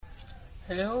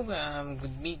Hello,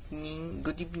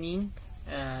 good evening,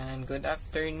 and good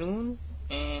afternoon,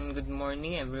 and good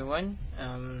morning everyone.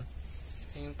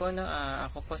 Ayun po, no,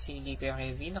 ako po si Kuya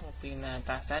Kevin, ako po yung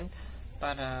natasan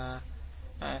para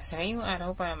sa ngayong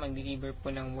araw para mag-deliver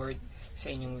po ng word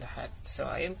sa inyong lahat. So,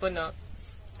 ayun po, no,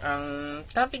 ang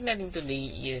topic natin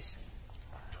today is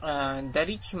the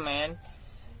rich man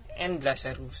and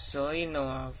Lazarus. So, you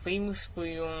know, famous po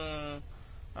yung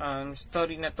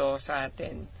story na to sa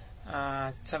atin.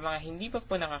 Sa mga hindi pa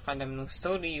po nakakalam ng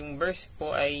story, yung verse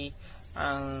po ay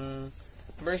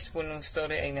verse po ng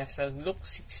story ay nasa Luke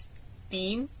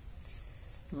 16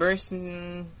 verse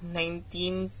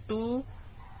 19 to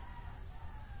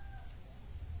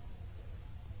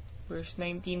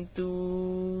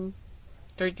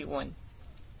 31.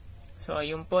 So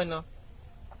ayun po, no,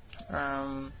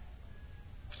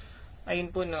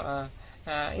 in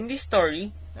this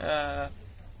story,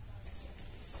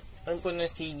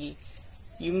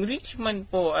 yung rich man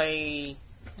po ay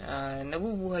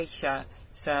nabubuhay siya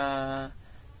sa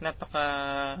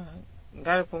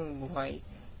napakagarapong buhay.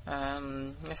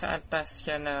 Nasa atas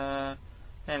siya na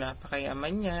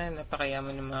napakayaman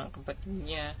ng mga kapatid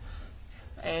niya.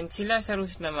 And si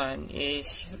Lazarus naman is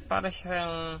para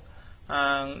siyang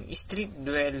street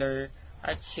dweller,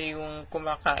 at siya yung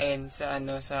kumakain sa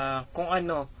kung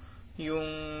ano yung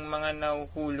mga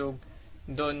nahuhulog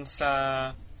doon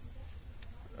sa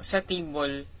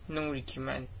table ng rich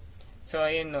man. So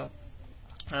ayun, no,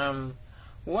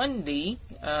 one day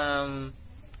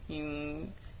yung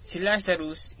si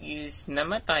Lazarus is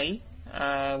namatay,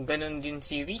 ganun din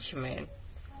si rich man.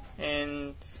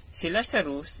 And si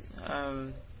Lazarus,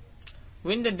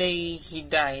 when the day he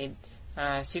died,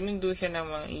 sinundo siya ng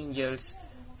mga angels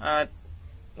at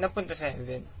napunta sa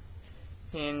heaven.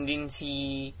 And din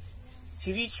si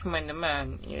rich man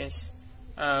naman is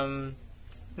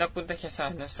napunta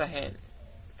siya sa hell.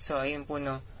 So ayun po,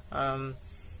 no, ang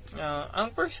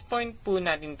first point po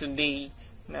natin today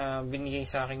na binigay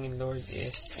sa akin ni Lord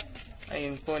is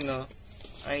ayun po, no,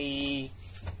 ay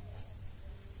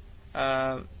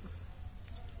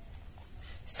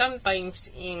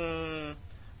sometimes in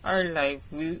our life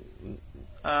we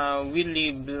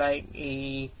live like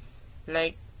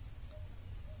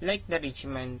the rich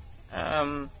man.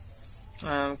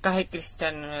 Kahit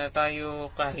Kristiyano na tayo,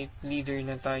 kahit leader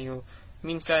na tayo,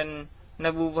 minsan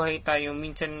nabubuhay tayo,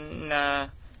 minsan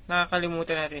na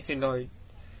nakakalimutan natin si Lord.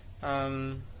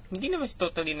 Hindi naman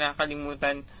totally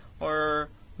nakakalimutan,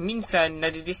 or minsan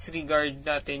nadidisregard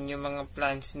natin yung mga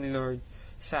plans ni Lord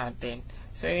sa atin.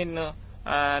 So ayun, no,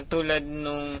 tulad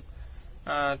nung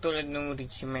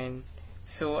rich man.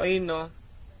 So ayun, no,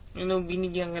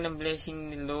 binigyan ka ng blessing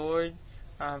ni Lord,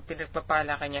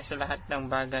 pinagpapala ka niya sa lahat ng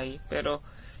bagay, pero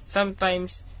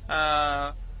sometimes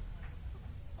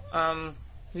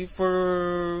we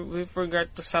forgot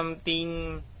to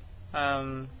something,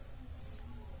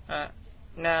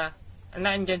 na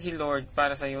andyan si Lord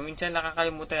para sa iyo. Minsan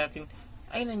nakakalimutan natin,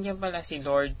 ay nandiyan pala si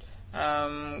Lord.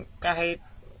 Kahit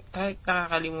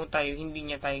nakakalimutan tayo, hindi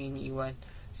niya tayo iniiwan.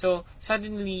 So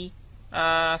suddenly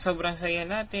sobrang saya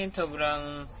natin,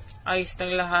 sobrang ayos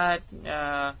ng lahat,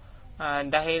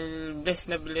 dahil blessed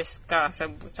na blessed ka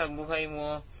sa buhay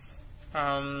mo.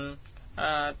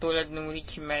 Tulad ng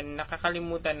rich man,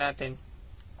 nakakalimutan natin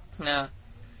na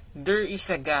there is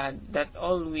a God that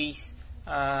always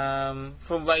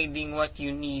providing what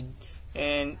you need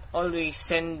and always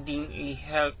sending a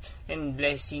help and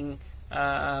blessing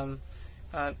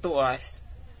to us.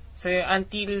 So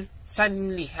until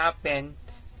suddenly happen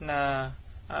na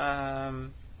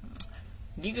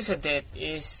dito sa death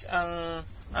is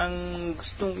ang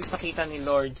gustong ipakita ni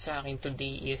Lord sa akin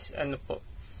today is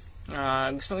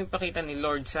gustong ipakita ni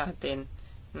Lord sa atin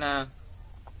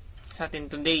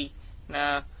today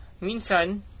na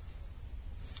minsan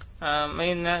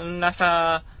may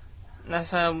nasa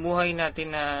buhay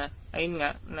natin na ayun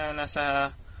nga, na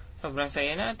nasa sobrang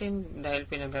saya natin dahil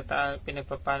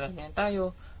pinagpapala niya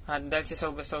tayo, at dahil sa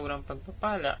sobrang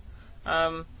pagpapala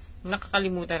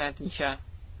nakakalimutan natin siya.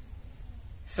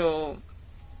 So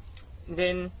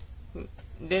then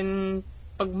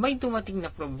pag may dumating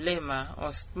na problema o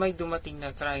may dumating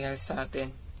na trial sa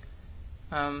atin,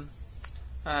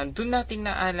 doon natin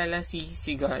naalala si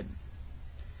God.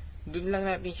 Doon lang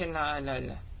natin siya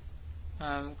naalala,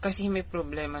 kasi may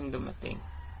problema dumating,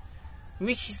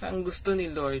 which is ang gusto ni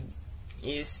Lord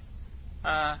is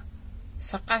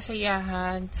sa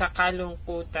kasayahan, sa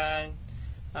kalungkutan,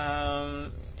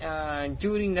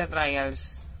 during the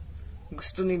trials,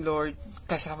 gusto ni Lord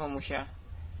kasama mo siya.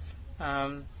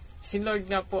 Si Lord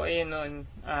nga po ay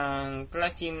ang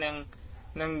klase ng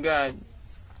God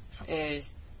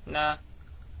is na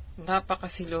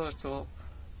napakasiloso,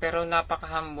 pero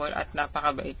napaka-humble at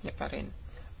napakabait niya pa rin.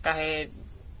 Kahit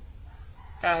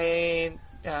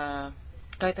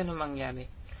anong mangyari.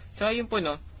 So, ayun po,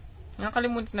 no,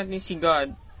 nakalimutan natin si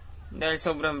God dahil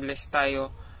sobrang blessed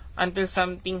tayo until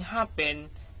something happen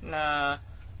na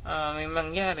may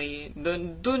mangyari,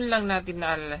 doon lang natin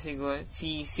naalala si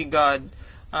God.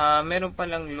 Meron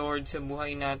palang Lord sa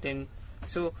buhay natin.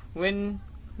 So, when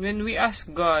we ask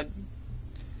God,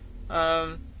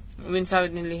 when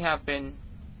suddenly happen,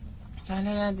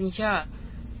 naalala natin siya.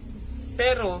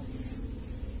 Pero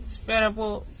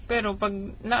pag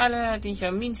naalala natin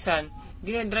siya, minsan,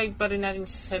 dinadrive pa rin natin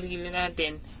sa sarili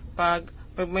natin pag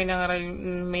may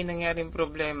nangyaring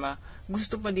problema,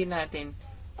 gusto pa din natin.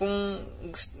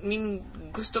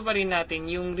 Gusto pa rin natin,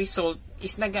 yung result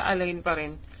is nag-a-align pa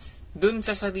rin dun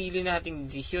sa sarili nating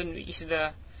decision, which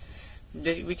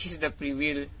is the free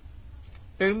will.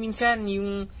 Pero minsan,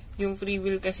 yung free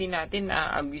will kasi natin,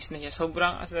 na-abuse na siya.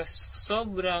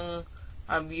 Sobrang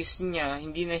abuse niya,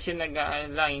 hindi na siya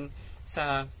nag-a-align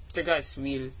sa God's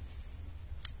will.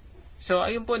 So,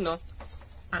 ayun po, no.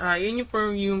 Yun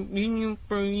po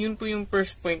yung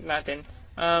first point natin.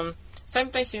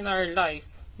 Sometimes in our life,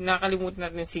 nakalimutan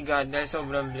natin si God dahil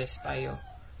sobrang blessed tayo.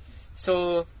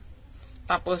 So,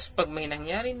 tapos pag may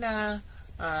nangyari na,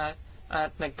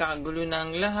 at nagkakagulo na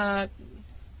ang lahat,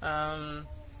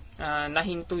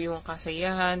 nahinto yung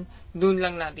kasayahan, doon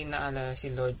lang natin naalala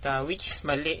si Lord, which is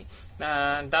mali,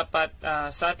 na dapat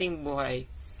sa ating buhay,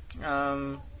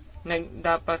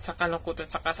 dapat sa kalungkutan,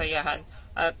 sa kasayahan,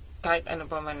 at kahit ano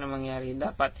pa man na mangyari,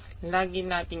 dapat lagi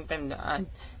nating tandaan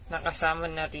na kasama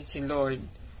natin si Lord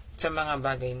sa mga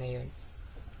bagay na yun.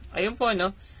 Ayun po,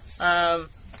 no?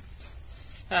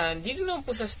 Dito naman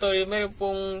po sa story, mayroon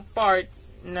pong part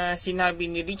na sinabi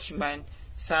ni rich man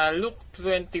sa Luke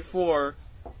 24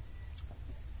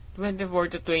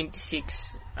 to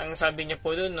 26. Ang sabi niya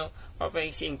po doon, no?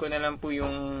 Papaisiin ko na lang po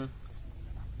yung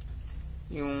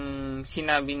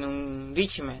sinabi nung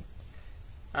rich man.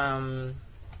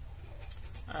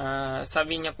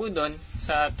 Sabi niya po doon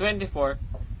sa 24,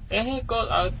 and he called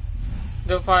out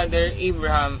the father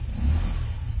Abraham,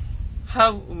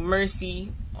 have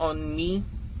mercy on me,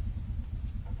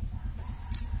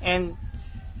 and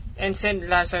send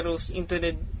Lazarus into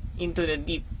the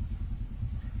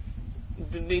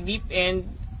deep end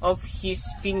of his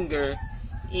finger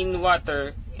in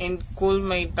water, and cool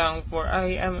my tongue, for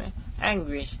I am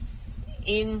anguish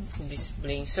in this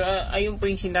plain. So, ayun po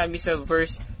yung sinabi sa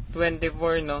verse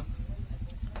 24, no?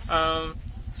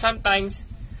 Sometimes,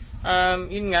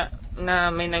 yun nga,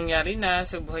 na may nangyari na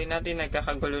sa buhay natin,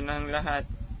 nagkakagulo ng lahat.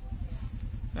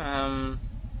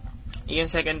 Yung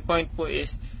second point po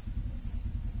is,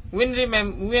 when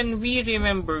we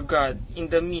remember God in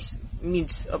the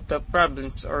midst of the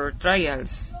problems or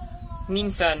trials,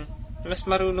 minsan, mas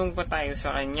marunong pa tayo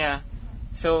sa Kanya.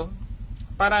 So,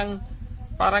 parang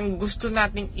gusto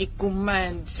nating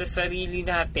i-command sa sarili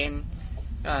natin,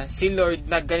 si Lord,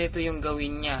 na ganito yung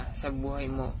gawin niya sa buhay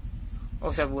mo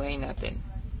o sa buhay natin.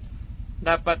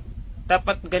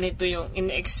 Dapat ganito yung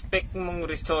in-expect mong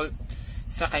result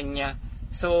sa Kanya.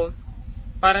 So,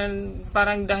 parang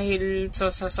dahil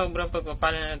sa sobrang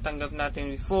pagpapala na natanggap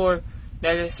natin before,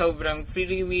 dahil sa sobrang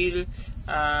free will,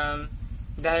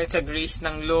 dahil sa grace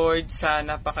ng Lord, sa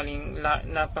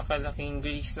napakalaking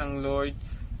grace ng Lord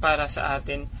para sa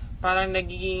atin, parang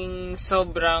nagiging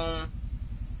sobrang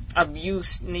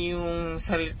abuse na yung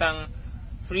salitang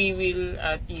free will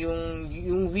at yung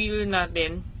will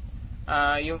natin,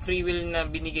 yung free will na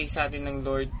binigay sa atin ng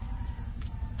Lord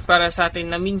para sa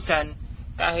atin, na minsan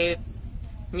dahil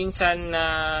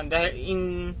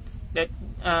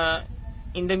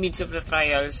in the midst of the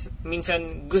trials,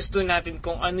 minsan gusto natin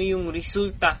kung ano yung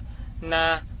resulta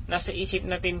na nasa isip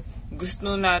natin,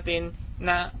 gusto natin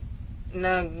na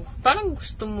parang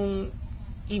gusto mong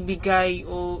ibigay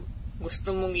o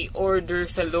gusto mong i-order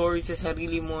sa Lord, sa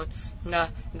sarili mo, na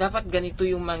dapat ganito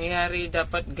yung mangyari,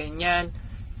 dapat ganyan.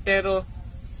 Pero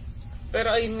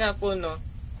ayun nga po, no,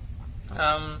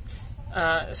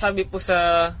 sabi po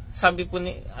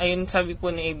ni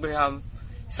Abraham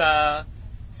sa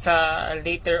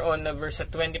later on na verse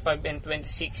 25 and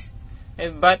 26,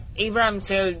 but Abraham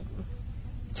said,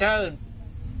 child,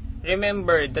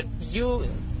 remember that you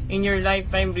in your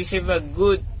lifetime receive a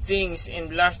good things,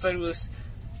 and Lazarus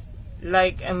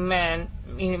like a man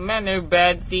in a manner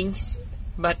bad things,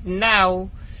 but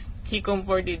now he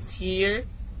comforted here,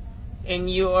 and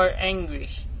you are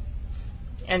anguish.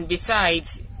 And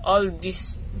besides all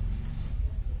this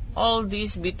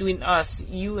between us,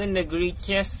 you and the great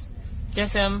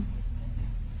chasm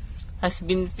has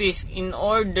been fixed, in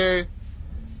order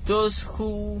those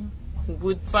who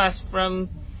would pass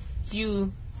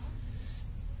you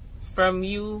from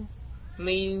you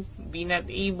may be not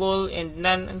able, and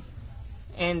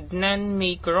none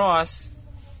may cross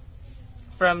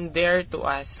from there to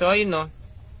us. So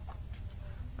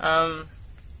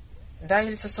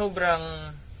dahil sa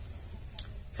sobrang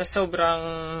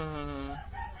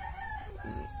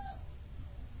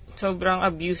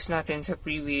abuse natin sa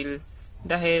free will,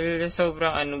 dahil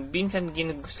sobrang minsan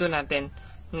ginugusto natin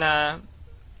na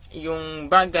yung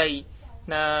bagay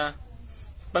na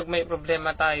pag may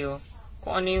problema tayo,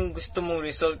 kung ano yung gusto mong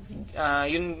result,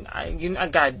 yun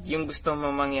agad yung gusto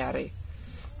mong mangyari.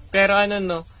 Pero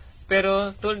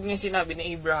pero tulad ng sinabi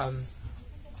ni Abraham,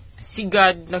 si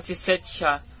God nagsiset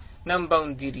siya ng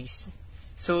boundaries.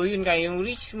 So yun nga, yung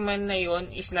rich man na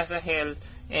yun is nasa hell,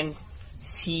 and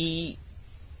si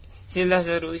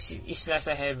Lazarus is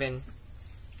nasa heaven.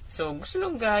 So gusto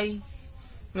nung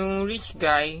rich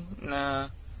guy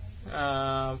na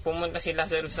pumunta si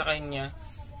Lazarus sa kanya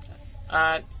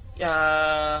at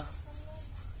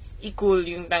i-cool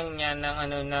yung tank niya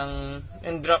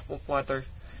ng drop of water.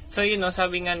 So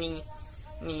sabi nga ni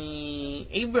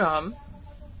Abraham,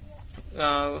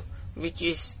 which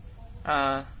is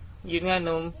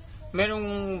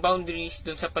merong boundaries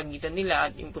dun sa pagitan nila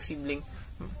at imposibleng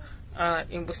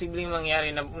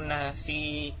mangyari na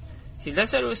si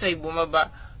Lazarus ay bumaba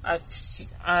at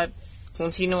kung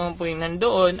sino man po yung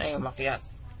nandoon ay umakyat.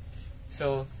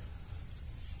 So,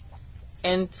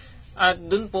 at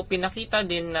dun po pinakita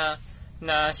din na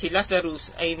si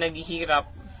Lazarus ay naghihirap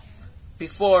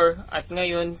before, at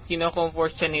ngayon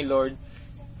kino-comfort siya ni Lord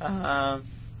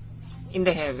in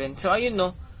the heaven. So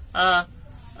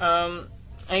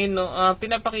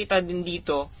pinapakita din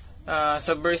dito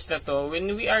sa verse na to, when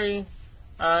we are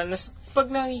pag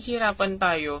nahihirapan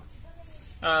tayo,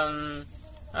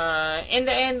 in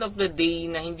the end of the day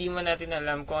na hindi man natin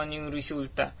alam kung ano yung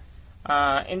resulta,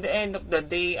 in the end of the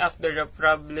day, after the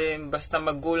problem, basta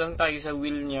maggulang tayo sa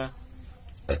will niya,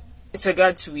 sa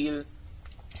God's will,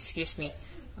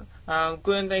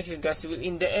 kulang tayo sa God's will,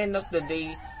 in the end of the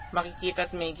day, makikita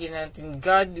at makikita natin,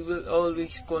 God will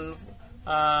always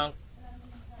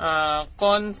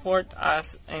comfort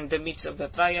us in the midst of the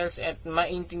trials, at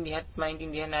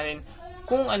maintindihan natin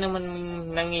kung ano man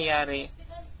nangyayari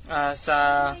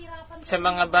sa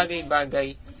mga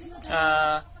bagay-bagay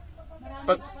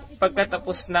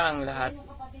pagkatapos na ang lahat.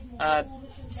 At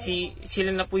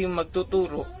sila na po yung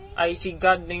magtuturo, ay si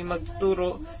God na yung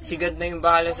magtuturo, si God na yung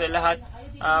bahala sa lahat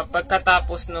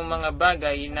pagkatapos ng mga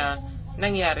bagay na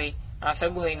nangyari sa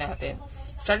buhay natin.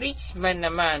 Sa rich man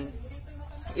naman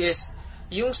is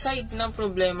yung side ng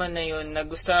problema na yun, na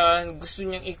gusto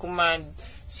niyang i-command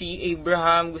si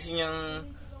Abraham, gusto niyang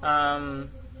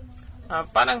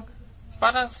parang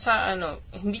sa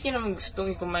hindi niya naman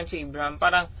gustong i-command si Abraham,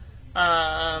 parang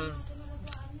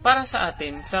sa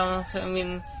atin,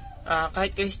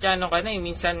 kahit Kristiyano ka na,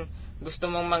 minsan gusto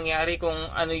mong mangyari kung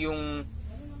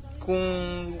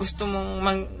gusto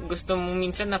mong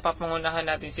minsan napapangunahan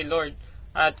natin si Lord,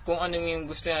 at kung ano yung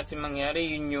gusto natin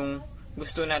mangyari, yun yung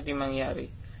gusto natin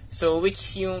mangyari. So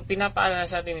which yung pinapaalala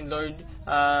sa atin ni Lord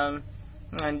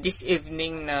this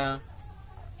evening na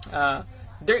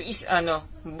there is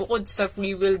bukod sa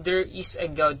free will, there is a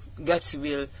God's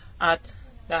will, at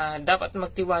dapat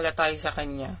magtiwala tayo sa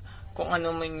Kanya kung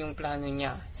ano man yung plano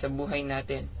niya sa buhay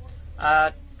natin.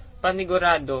 At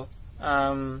panigurado,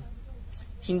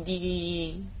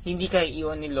 hindi kayo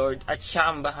iwan ni Lord, at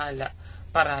siya ang bahala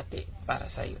parati para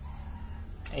sa iyo.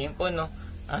 Ayun po,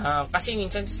 kasi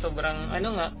minsan sobrang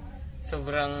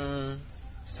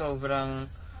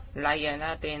laya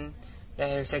natin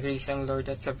dahil sa grace ng Lord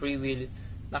at sa free will,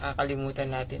 nakakalimutan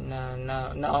natin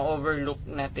na overlook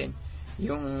natin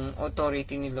yung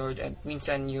authority ni Lord, at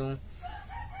minsan yung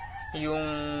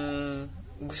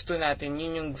gusto natin,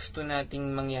 yun yung gusto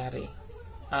nating mangyari,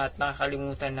 at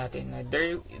nakakalimutan natin na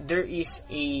there is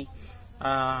a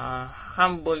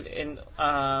humble and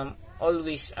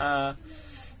always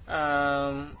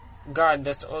God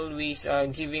that's always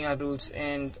giving rules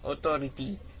and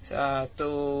authority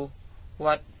to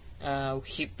what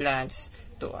He plans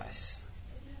to us.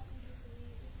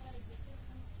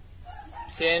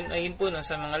 So ayun po,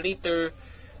 sa mga later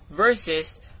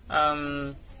verses,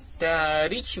 the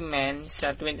rich man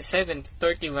sa 27 to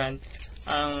 31,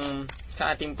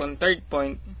 sa ating pong third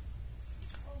point,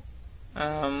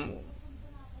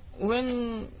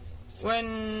 when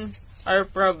our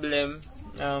problem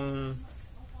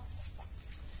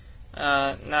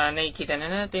na nakikita na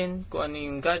natin kung ano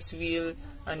yung God's will,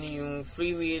 ano yung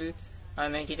free will,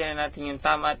 nakikita na natin yung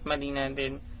tama at mali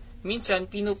natin,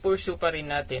 minsan pinupursue pa rin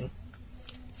natin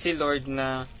si Lord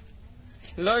na,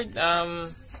 Lord,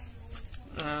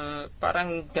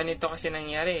 parang ganito kasi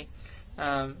nangyari.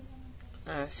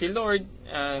 Si Lord,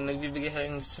 nagbibigay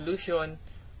ng solution,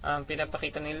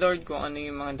 pinapakita ni Lord kung ano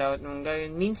yung mga dapat mong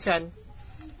gawin. Minsan,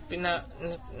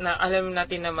 alam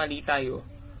natin na mali tayo,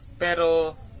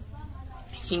 pero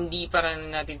hindi para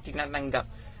natin tinatanggap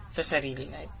sa sarili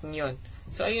natin yun.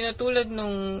 So, ayun na, tulad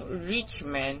nung rich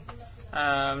man,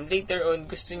 later on,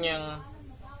 gusto niyang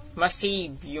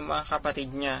masave yung mga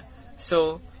kapatid niya.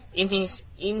 So, in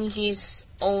his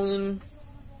own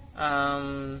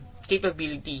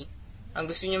capability, ang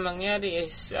gusto niya mangyari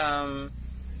is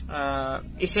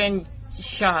isend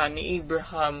siya ni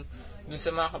Abraham dun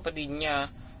sa mga kapatid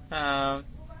niya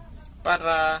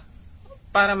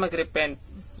para magrepent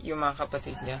yung mga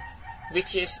kapatid niya,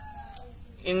 which is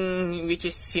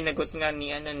sinagot nga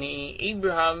ni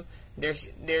Abraham.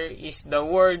 There is the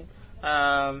word,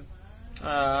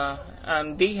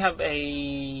 they have a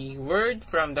word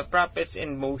from the prophets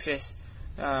and Moses.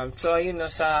 So ayun,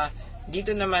 no,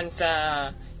 dito naman sa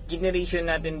generation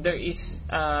natin, there is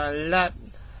a lot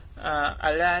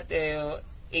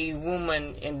a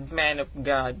woman and man of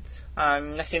God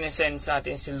na sinesend sa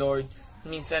atin si Lord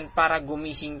minsan para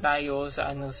gumising tayo sa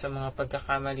mga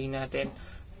pagkakamali natin,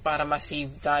 para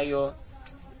ma-save tayo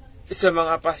sa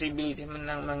mga possibility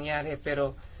man mangyari.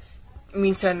 Pero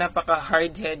minsan napaka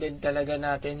hard-headed talaga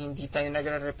natin, hindi tayo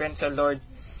nagre-repent sa Lord.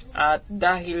 At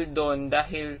dahil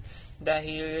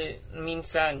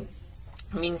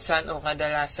minsan o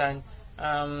kadalasan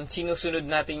sinusunod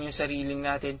natin yung sarili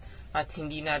natin at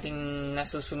hindi natin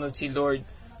nasusunod si Lord.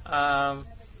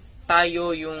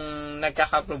 Tayo yung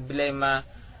nagkakaproblema.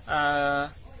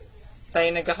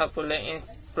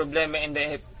 Problema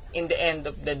in the end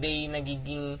of the day,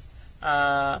 nagiging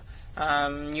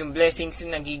yung blessings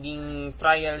nagiging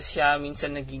trials siya,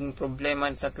 minsan nagiging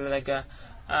problema na talaga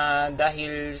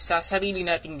dahil sa sarili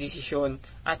nating desisyon,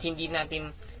 at hindi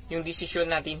natin yung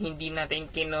desisyon natin, hindi natin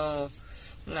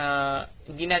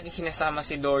sinasama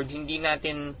si Lord, hindi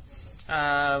natin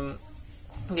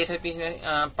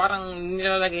parang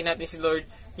nilalagay natin si Lord.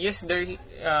 Yes,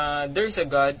 there's a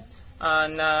God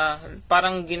na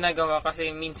parang ginagawa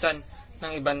kasi minsan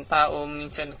ng ibang tao,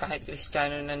 minsan kahit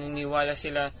Kristiyano, naniniwala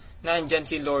sila na andyan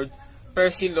si Lord,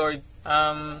 pero si Lord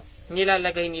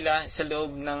nilalagay nila sa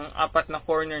loob ng 4 na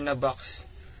corner na box,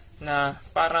 na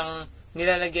parang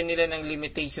nilalagyan nila ng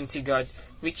limitation si God,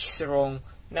 which is wrong,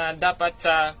 na dapat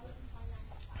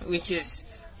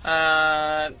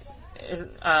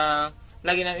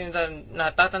lagi natin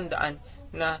natatandaan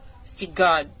na si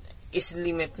God is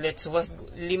limitless.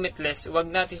 Wag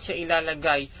natin siya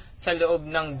ilalagay sa loob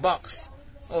ng box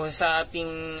o sa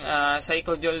ating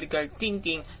psychological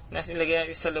thinking na ilagay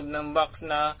natin sa loob ng box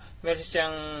na meron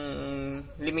siyang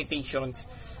limitations.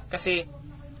 Kasi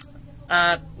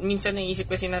minsan naisip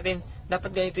kasi natin,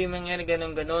 dapat ganito yung mangyari,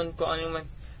 ganon, kung ano man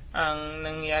ang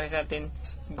nangyari sa atin.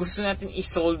 Gusto natin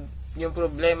isolve yung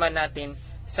problema natin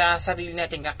sa sarili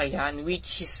nating kakayahan,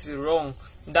 which is wrong.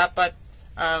 Dapat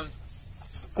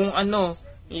kung ano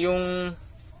yung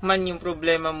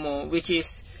problema mo, which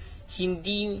is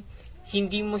hindi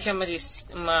mo siya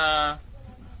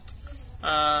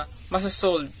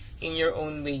masasolve in your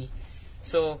own way.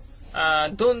 So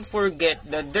don't forget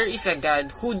that there is a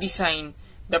God who designed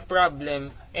the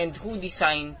problem and who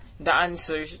designed the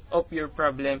answers of your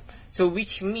problem. So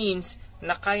which means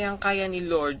na kayang-kaya ni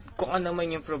Lord kung ano man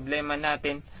yung problema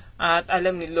natin, at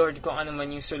alam ni Lord kung ano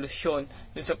man yung solusyon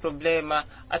dun sa problema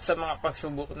at sa mga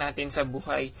pagsubok natin sa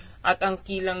buhay. At ang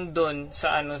kilang doon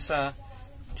sa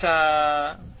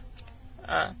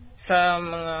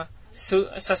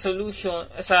solution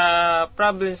sa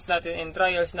problems natin and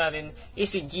trials natin is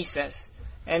si Jesus.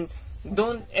 And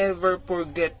don't ever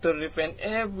forget to repent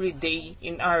every day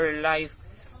in our life,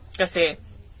 kasi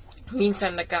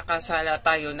minsan nagkakasala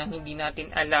tayo nang hindi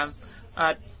natin alam,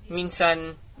 at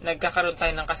minsan nagkakaroon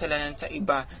tayo ng kasalanan sa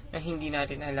iba na hindi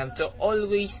natin alam. So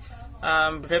always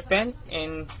repent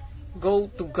and go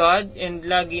to God, and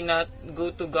lagi na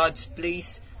go to God's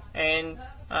place, and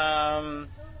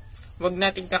wag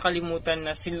natin kakalimutan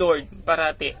na si Lord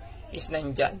parati is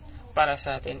nandyan para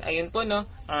sa atin. Ayun po, no,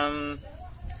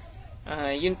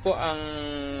 yun po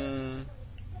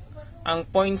ang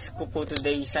points ko po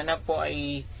today. Sana po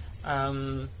ay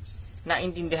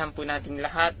naintindihan po natin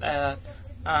lahat,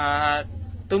 at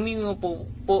tumingo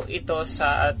po ito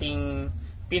sa ating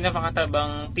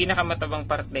pinakamatabang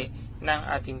parte ng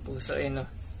ating puso. No?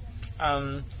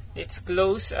 Let's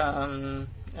close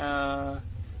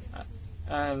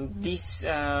this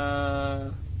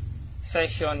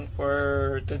session for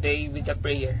today with a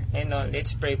prayer.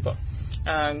 Let's pray po.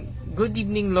 Good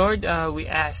evening, Lord. We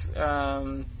ask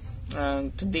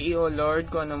today, O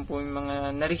Lord, kung anong po yung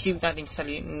mga na-receive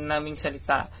naming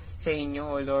salita sa inyo,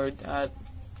 O Lord. At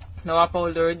nawa po,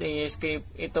 O Lord,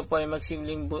 ito po ay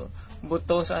magsimling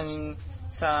buto sa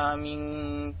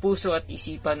aming puso at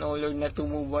isipan, O Lord, na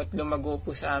tumubo at lumago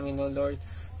po sa amin, O Lord.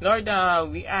 Lord,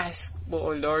 we ask po,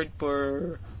 O Lord,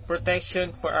 for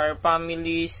protection for our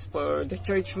families, for the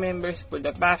church members, for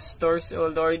the pastors, O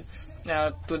Lord,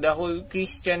 to the whole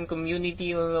Christian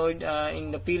community, O Lord, in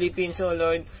the Philippines, O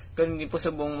Lord, kundi po sa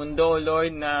buong mundo, O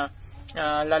Lord, na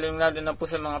lalong-lalo na po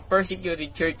sa mga persecuted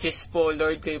churches po, O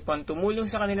Lord, kayo po ang tumulong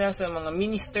sa kanila, sa mga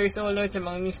ministers, O Lord, sa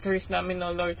mga ministers namin,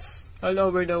 O Lord, all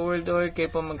over the world, O Lord,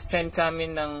 kayo po mag-send sa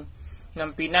amin ng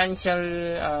financial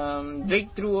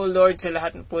breakthrough, O Lord, sa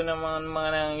lahat po ng mga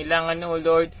nangangailangan, O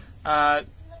Lord,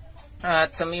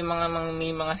 at sa may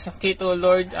mga sakit, O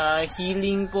Lord,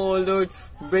 healing po, O Lord,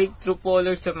 breakthrough po, O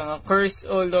Lord, sa mga curse,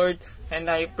 O Lord, and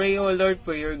I pray, O Lord,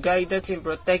 for your guidance and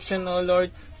protection, O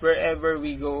Lord, wherever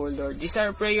we go, O Lord. This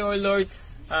our prayer, O Lord,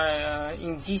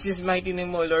 in Jesus' mighty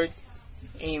name, O Lord.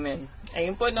 Amen.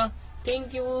 Ayun po, no?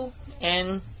 Thank you,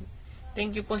 and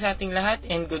thank you po sa ating lahat,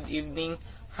 and good evening.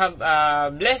 Have a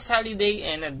blessed holiday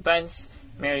and advance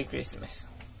Merry Christmas.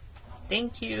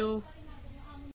 Thank you.